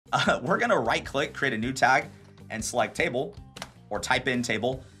we're gonna right click, create a new tag, and select table, or type in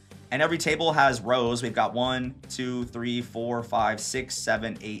table. And every table has rows. We've got 1, 2, 3, 4, 5, 6,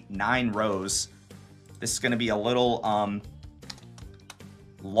 7, 8, 9 rows. This is gonna be a little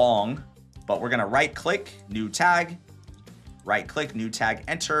long, but we're gonna right click, new tag, right click, new tag,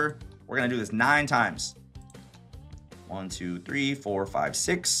 enter. We're gonna do this 9 times. 1, 2, 3, 4, 5,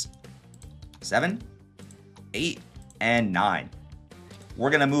 6, 7, 8, and 9. We're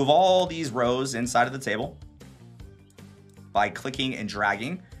gonna move all these rows inside of the table by clicking and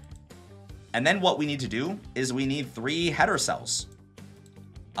dragging. And then what we need to do is we need 3 header cells.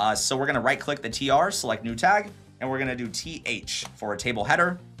 So we're gonna right click the TR, select new tag, and we're gonna do TH for a table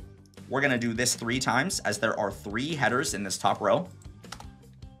header. We're gonna do this 3 times as there are 3 headers in this top row.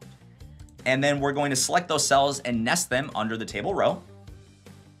 And then we're going to select those cells and nest them under the table row.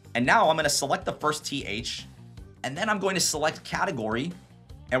 And now I'm gonna select the first TH, and then I'm going to select category,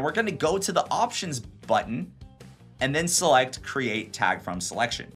 and we're gonna go to the options button and then select create tag from selection.